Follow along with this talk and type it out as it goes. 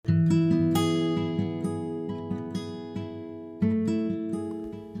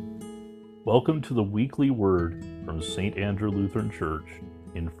Welcome to the weekly word from St. Andrew Lutheran Church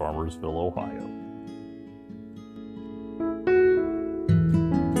in Farmersville, Ohio.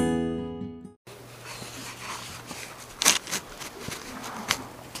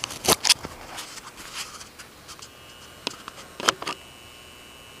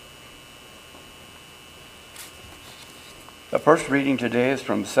 The first reading today is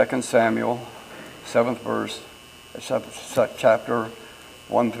from 2 Samuel, 7th verse, chapter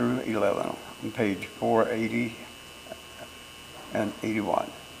 1 through 11, on page 480 and 81.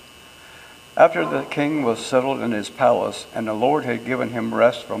 After the king was settled in his palace, and the Lord had given him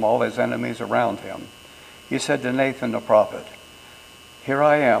rest from all his enemies around him, he said to Nathan the prophet, "Here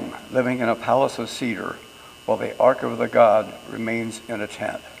I am, living in a palace of cedar, while the ark of the God remains in a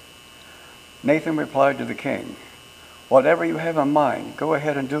tent." Nathan replied to the king, "Whatever you have in mind, go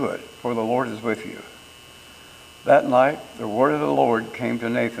ahead and do it, for the Lord is with you." That night, the word of the Lord came to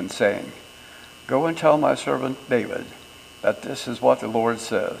Nathan, saying, "Go and tell my servant David that this is what the Lord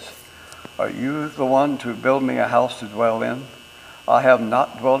says. Are you the one to build me a house to dwell in? I have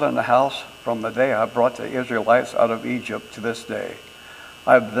not dwelled in a house from the day I brought the Israelites out of Egypt to this day.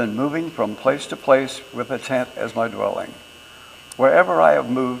 I have been moving from place to place with a tent as my dwelling. Wherever I have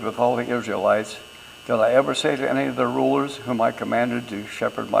moved with all the Israelites, did I ever say to any of the rulers whom I commanded to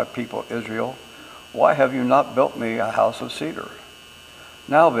shepherd my people Israel, 'Why have you not built me a house of cedar?'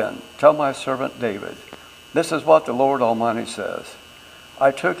 Now then, tell my servant David, this is what the Lord Almighty says.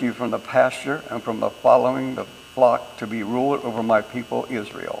 I took you from the pasture and from the following the flock to be ruler over my people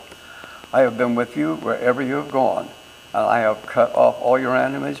Israel. I have been with you wherever you have gone, and I have cut off all your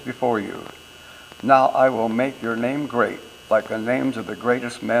enemies before you. Now I will make your name great, like the names of the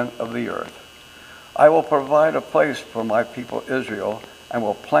greatest men of the earth. I will provide a place for my people Israel, and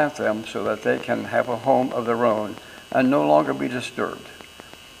will plant them so that they can have a home of their own and no longer be disturbed.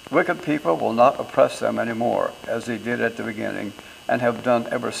 Wicked people will not oppress them anymore, as they did at the beginning, and have done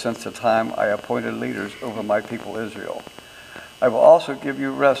ever since the time I appointed leaders over my people Israel. I will also give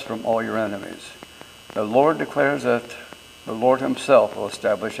you rest from all your enemies. The Lord declares that the Lord himself will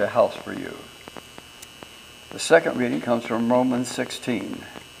establish a house for you." The second reading comes from Romans 16,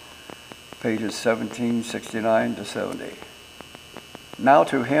 pages 1769 to 70. "Now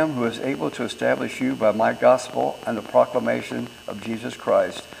to him who is able to establish you by my gospel and the proclamation of Jesus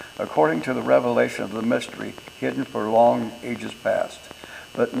Christ, according to the revelation of the mystery hidden for long ages past,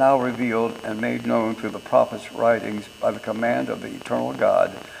 but now revealed and made known through the prophets' writings by the command of the eternal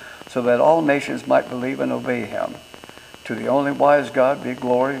God, so that all nations might believe and obey him. To the only wise God be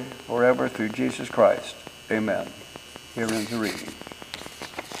glory forever through Jesus Christ. Amen." Here ends the reading.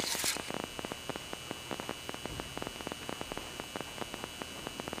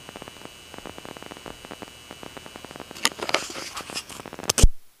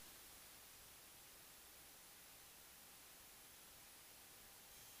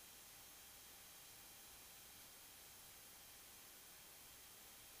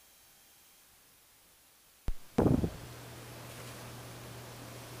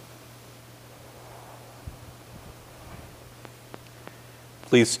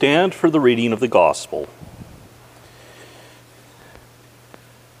 Please stand for the reading of the Gospel.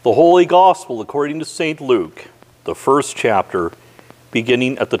 The Holy Gospel according to St. Luke, the first chapter,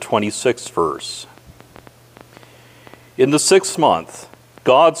 beginning at the 26th verse. In the 6th month,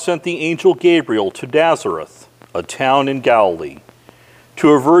 God sent the angel Gabriel to Nazareth, a town in Galilee,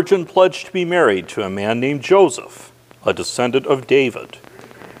 to a virgin pledged to be married to a man named Joseph, a descendant of David.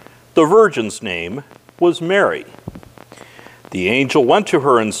 The virgin's name was Mary. The angel went to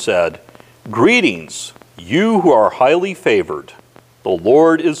her and said, "Greetings, you who are highly favored. The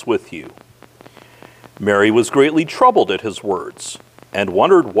Lord is with you." Mary was greatly troubled at his words and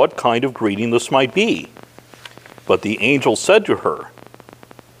wondered what kind of greeting this might be. But the angel said to her,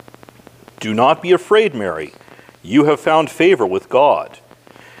 "Do not be afraid, Mary. You have found favor with God.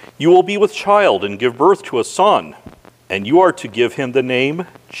 You will be with child and give birth to a son, and you are to give him the name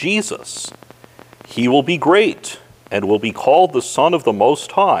Jesus. He will be great and will be called the Son of the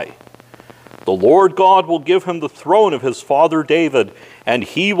Most High. The Lord God will give him the throne of his father David, and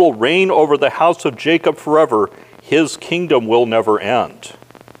he will reign over the house of Jacob forever. His kingdom will never end."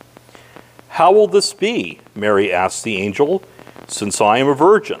 "How will this be?" Mary asked the angel, "since I am a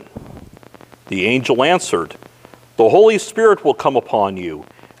virgin?" The angel answered, "The Holy Spirit will come upon you,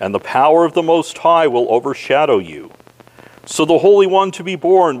 and the power of the Most High will overshadow you. So the Holy One to be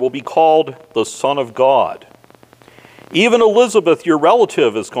born will be called the Son of God. Even Elizabeth, your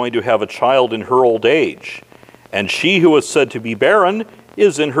relative, is going to have a child in her old age, and she who is said to be barren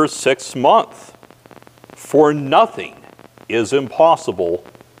is in her 6th month. For nothing is impossible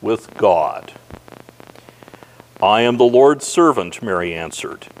with God. I am the Lord's servant, Mary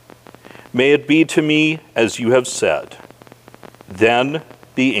answered. May it be to me as you have said. Then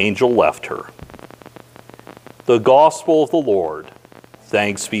the angel left her. The Gospel of the Lord.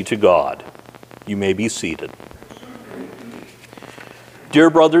 Thanks be to God. You may be seated. Dear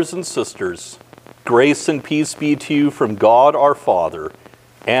brothers and sisters, grace and peace be to you from God our Father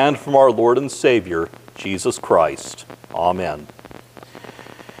and from our Lord and Savior, Jesus Christ. Amen.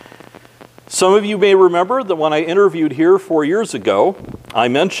 Some of you may remember that when I interviewed here 4 years ago, I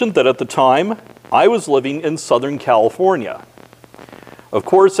mentioned that at the time I was living in Southern California. Of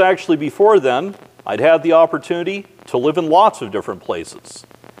course, actually before then, I'd had the opportunity to live in lots of different places.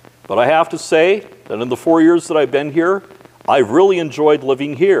 But I have to say that in the 4 years that I've been here, I've really enjoyed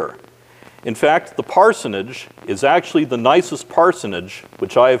living here. In fact, the parsonage is actually the nicest parsonage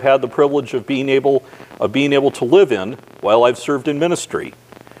which I have had the privilege of being able to live in while I've served in ministry.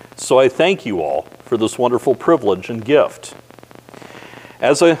 So I thank you all for this wonderful privilege and gift.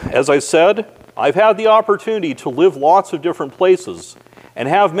 As I said, I've had the opportunity to live lots of different places and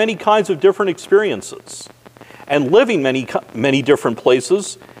have many kinds of different experiences. And living many different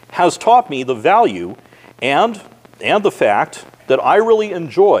places has taught me the value and the fact that I really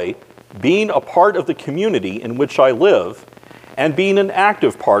enjoy being a part of the community in which I live and being an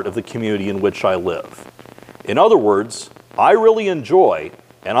active part of the community in which I live. In other words, I really enjoy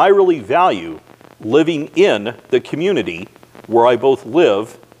and I really value living in the community where I both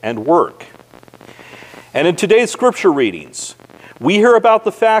live and work. And in today's scripture readings, we hear about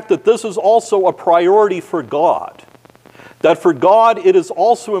the fact that this is also a priority for God. That for God it is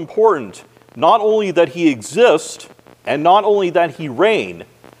also important not only that He exists and not only that He reign,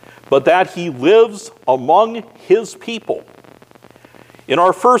 but that He lives among His people. In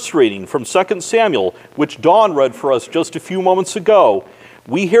our first reading from 2 Samuel, which Dawn read for us just a few moments ago,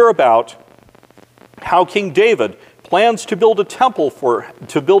 we hear about how King David plans to build a temple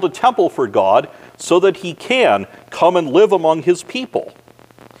for God so that He can come and live among His people.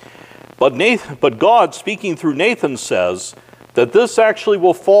 But God, speaking through Nathan, says that this actually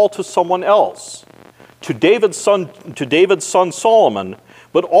will fall to someone else, to David's son Solomon,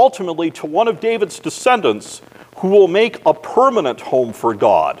 but ultimately to one of David's descendants who will make a permanent home for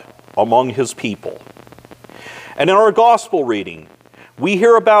God among His people. And in our gospel reading, we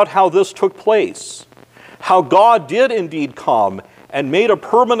hear about how this took place, how God did indeed come and made a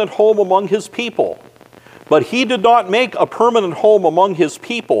permanent home among His people. But He did not make a permanent home among His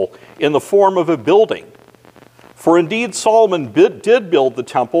people in the form of a building. For indeed Solomon did build the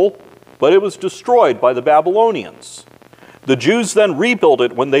temple, but it was destroyed by the Babylonians. The Jews then rebuilt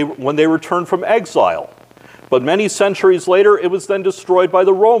it when they returned from exile. But many centuries later, it was then destroyed by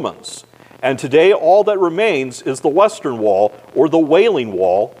the Romans. And today, all that remains is the Western Wall, or the Wailing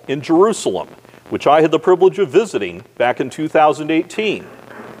Wall, in Jerusalem, which I had the privilege of visiting back in 2018.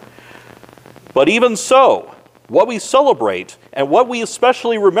 But even so, what we celebrate, and what we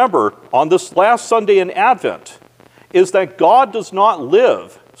especially remember on this last Sunday in Advent, is that God does not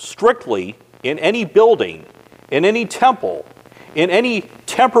live strictly in any building, in any temple, in any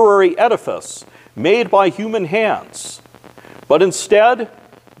temporary edifice made by human hands. But instead,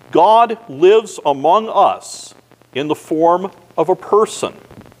 God lives among us in the form of a person.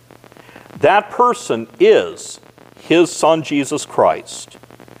 That person is His Son, Jesus Christ.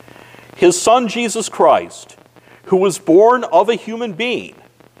 His Son, Jesus Christ, who was born of a human being,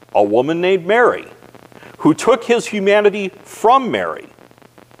 a woman named Mary, who took His humanity from Mary,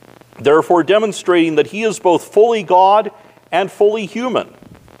 therefore demonstrating that He is both fully God and fully human.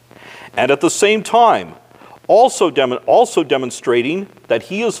 And at the same time, also demonstrating that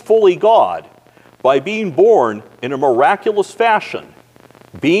He is fully God by being born in a miraculous fashion,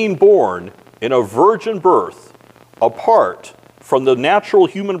 being born in a virgin birth, apart from the natural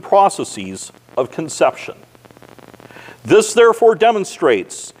human processes of conception. This therefore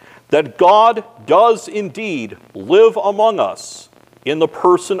demonstrates that God does indeed live among us in the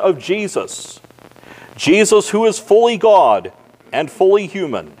person of Jesus. Jesus, who is fully God and fully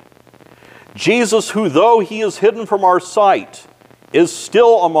human. Jesus, who though He is hidden from our sight, is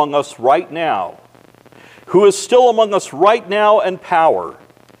still among us right now. Who is still among us right now in power.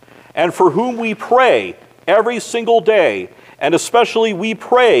 And for whom we pray every single day, and especially we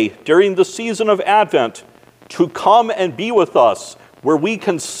pray during the season of Advent to come and be with us where we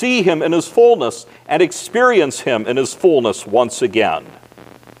can see Him in His fullness and experience Him in His fullness once again.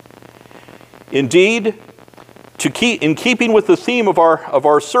 Indeed, in keeping with the theme of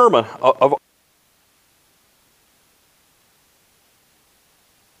our sermon,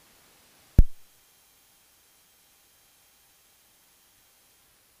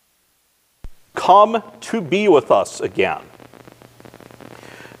 come to be with us again.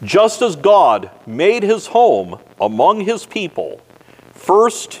 Just as God made his home among his people,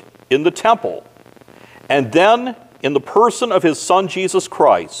 first in the temple, and then in the person of his Son Jesus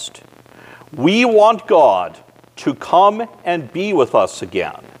Christ, we want God to come and be with us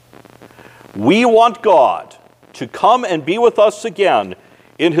again. We want God to come and be with us again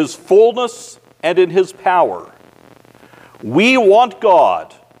in his fullness and in his power. We want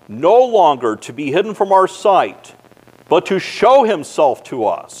God no longer to be hidden from our sight, but to show himself to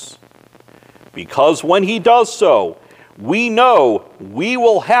us. Because when he does so, we know we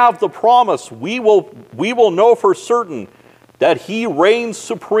will have the promise, we will know for certain that he reigns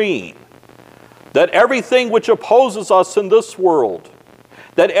supreme, that everything which opposes us in this world,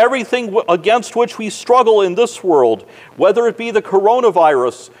 that everything against which we struggle in this world, whether it be the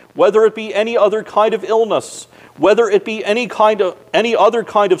coronavirus, whether it be any other kind of illness, whether it be any other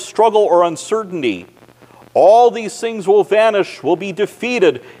kind of struggle or uncertainty, all these things will vanish, will be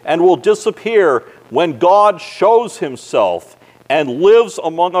defeated, and will disappear when God shows himself and lives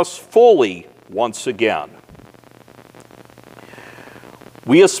among us fully once again.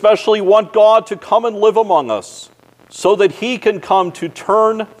 We especially want God to come and live among us so that he can come to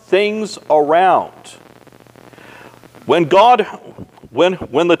turn things around. When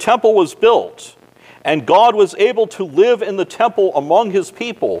the temple was built and God was able to live in the temple among his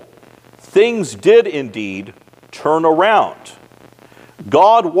people, things did indeed turn around.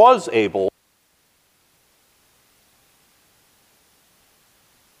 God was able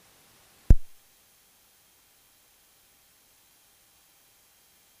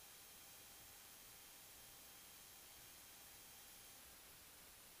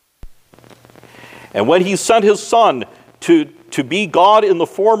and when he sent his Son to be God in the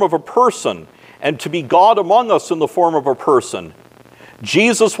form of a person and to be God among us in the form of a person,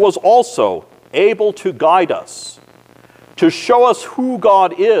 Jesus was also able to guide us, to show us who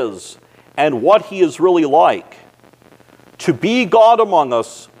God is and what he is really like, to be God among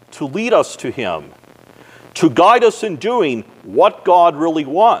us, to lead us to him, to guide us in doing what God really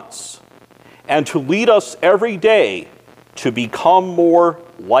wants, and to lead us every day to become more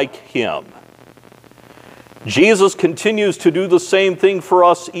like him. Jesus continues to do the same thing for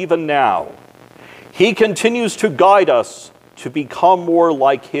us even now. He continues to guide us to become more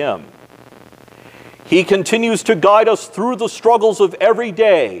like him. He continues to guide us through the struggles of every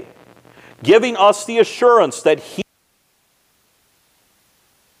day, giving us the assurance that he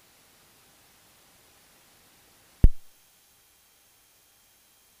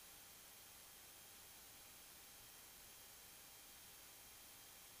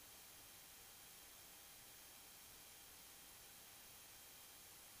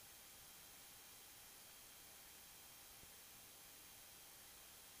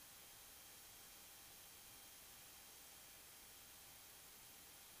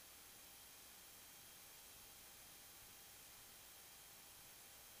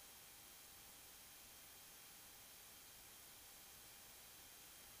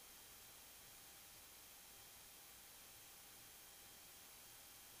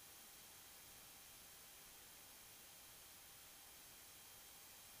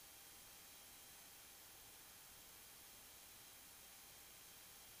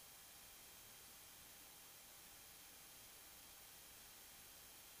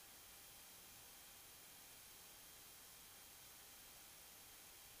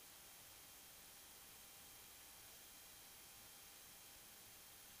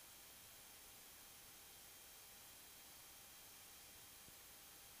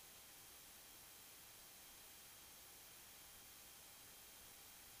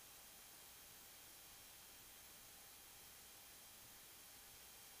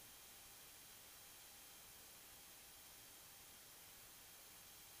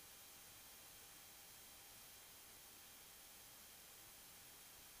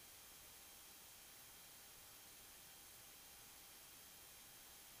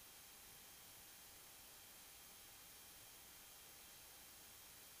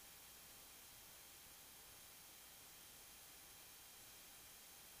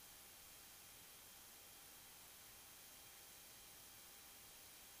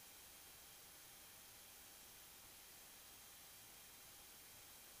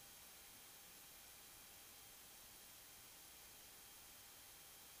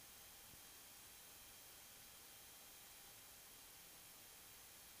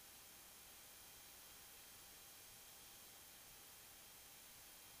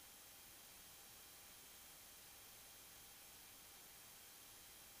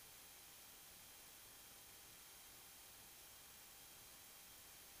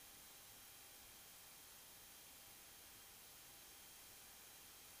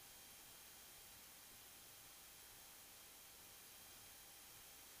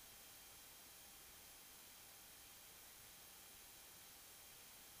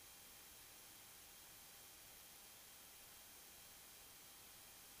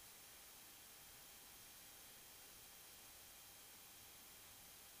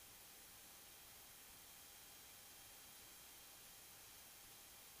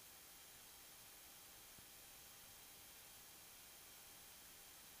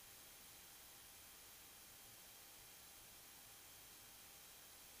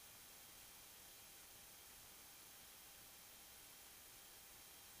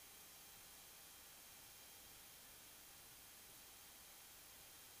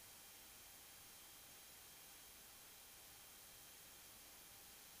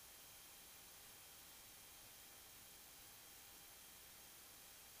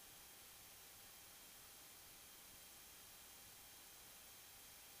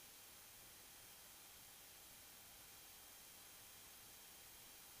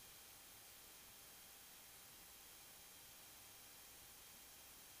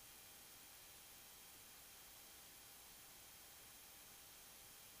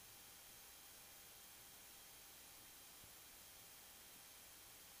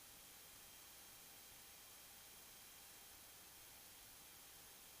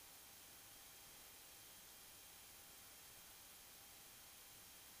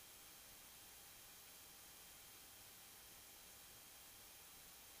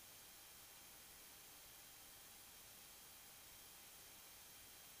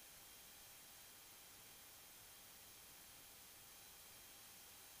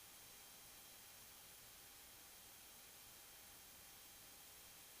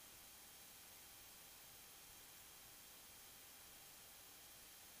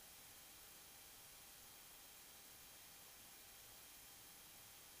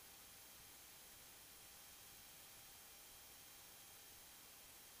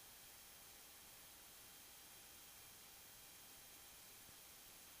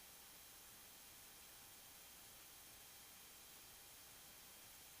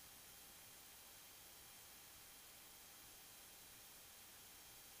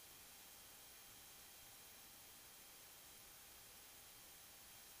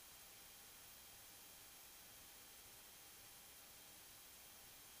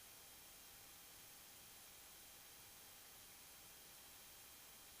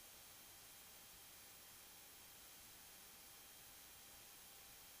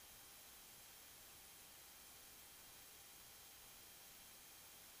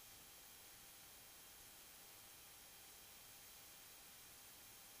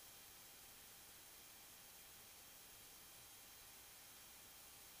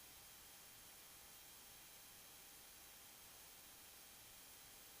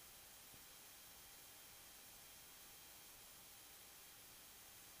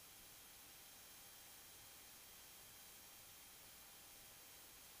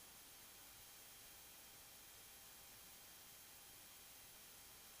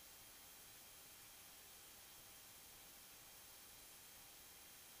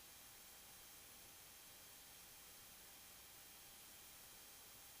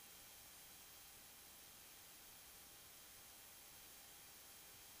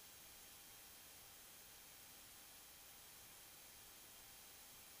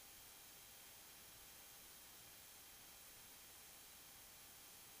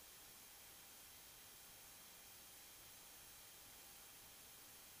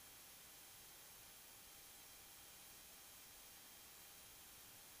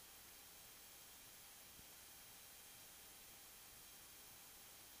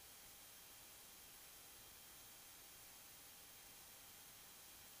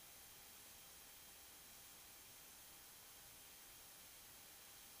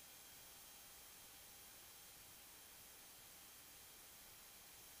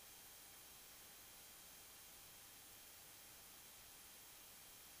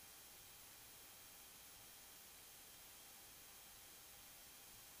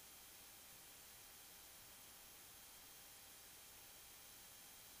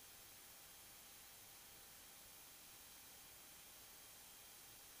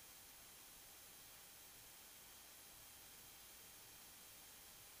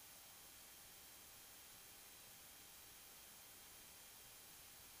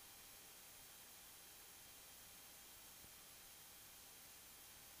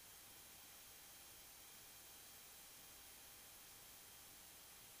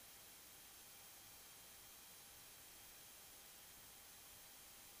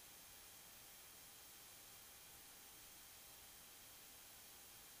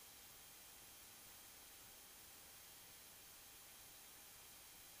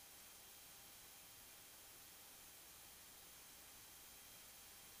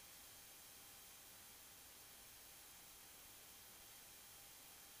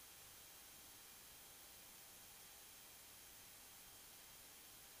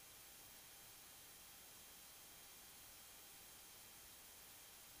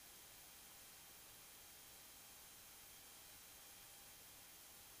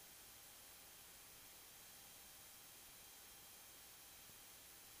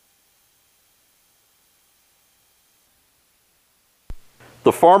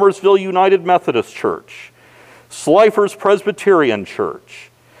the Farmersville United Methodist Church, Slifers Presbyterian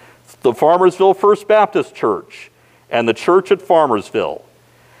Church, the Farmersville First Baptist Church, and the church at Farmersville.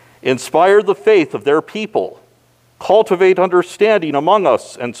 Inspire the faith of their people, cultivate understanding among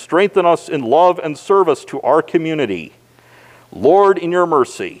us, and strengthen us in love and service to our community. Lord, in your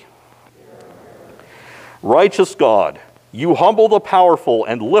mercy. Righteous God, you humble the powerful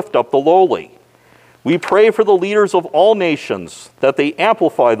and lift up the lowly. We pray for the leaders of all nations, that they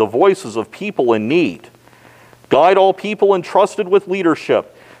amplify the voices of people in need. Guide all people entrusted with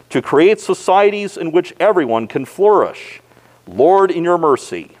leadership to create societies in which everyone can flourish. Lord, in your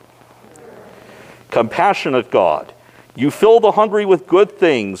mercy. Compassionate God, you fill the hungry with good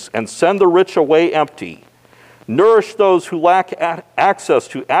things and send the rich away empty. Nourish those who lack access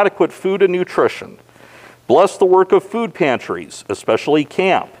to adequate food and nutrition. Bless the work of food pantries, especially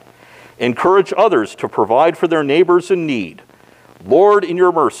camp. Encourage others to provide for their neighbors in need. Lord, in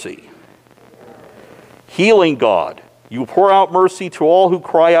your mercy. Healing God, you pour out mercy to all who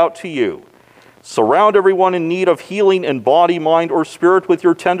cry out to you. Surround everyone in need of healing in body, mind, or spirit with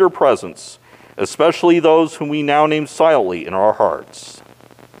your tender presence, especially those whom we now name silently in our hearts.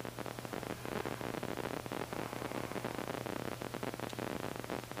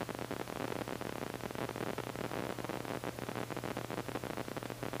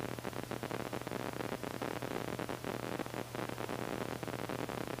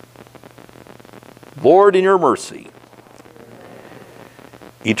 Lord, in your mercy.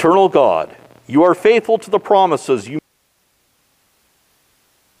 Eternal God, you are faithful to the promises you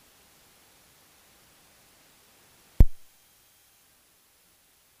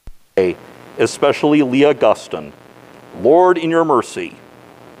made, especially Leah Guston. Lord, in your mercy.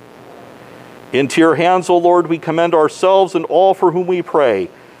 Into your hands, O Lord, we commend ourselves and all for whom we pray,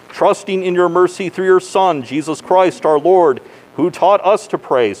 trusting in your mercy through your Son, Jesus Christ, our Lord, who taught us to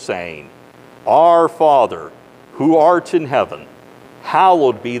pray, saying, Our Father, who art in heaven,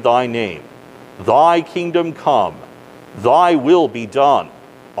 hallowed be thy name. Thy kingdom come, thy will be done,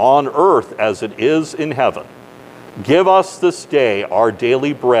 on earth as it is in heaven. Give us this day our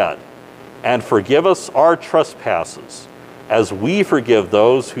daily bread, and forgive us our trespasses, as we forgive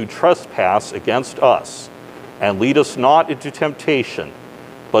those who trespass against us. And lead us not into temptation,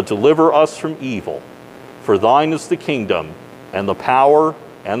 but deliver us from evil. For thine is the kingdom, and the power,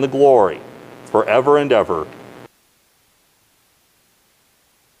 and the glory, forever and ever.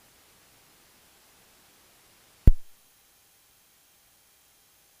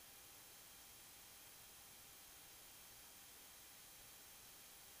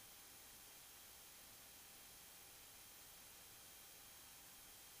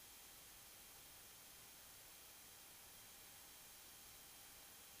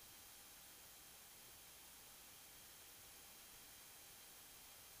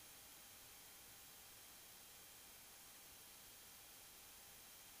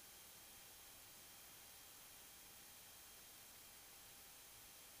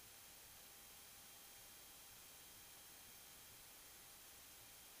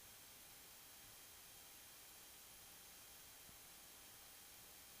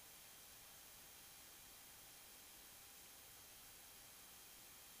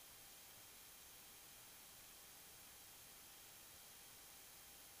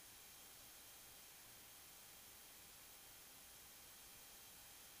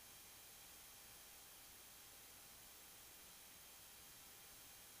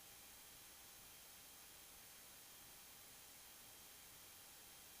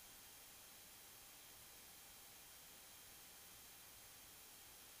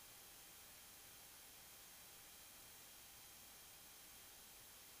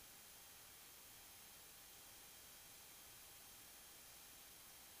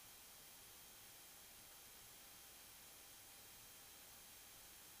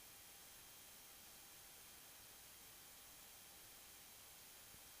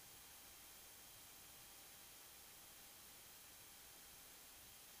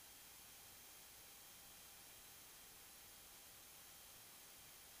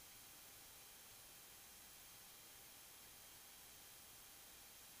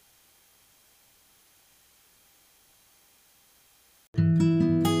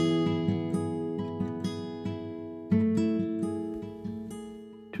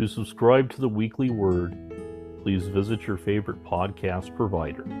 To subscribe to the Weekly Word, please visit your favorite podcast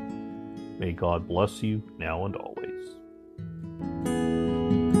provider. May God bless you now and always.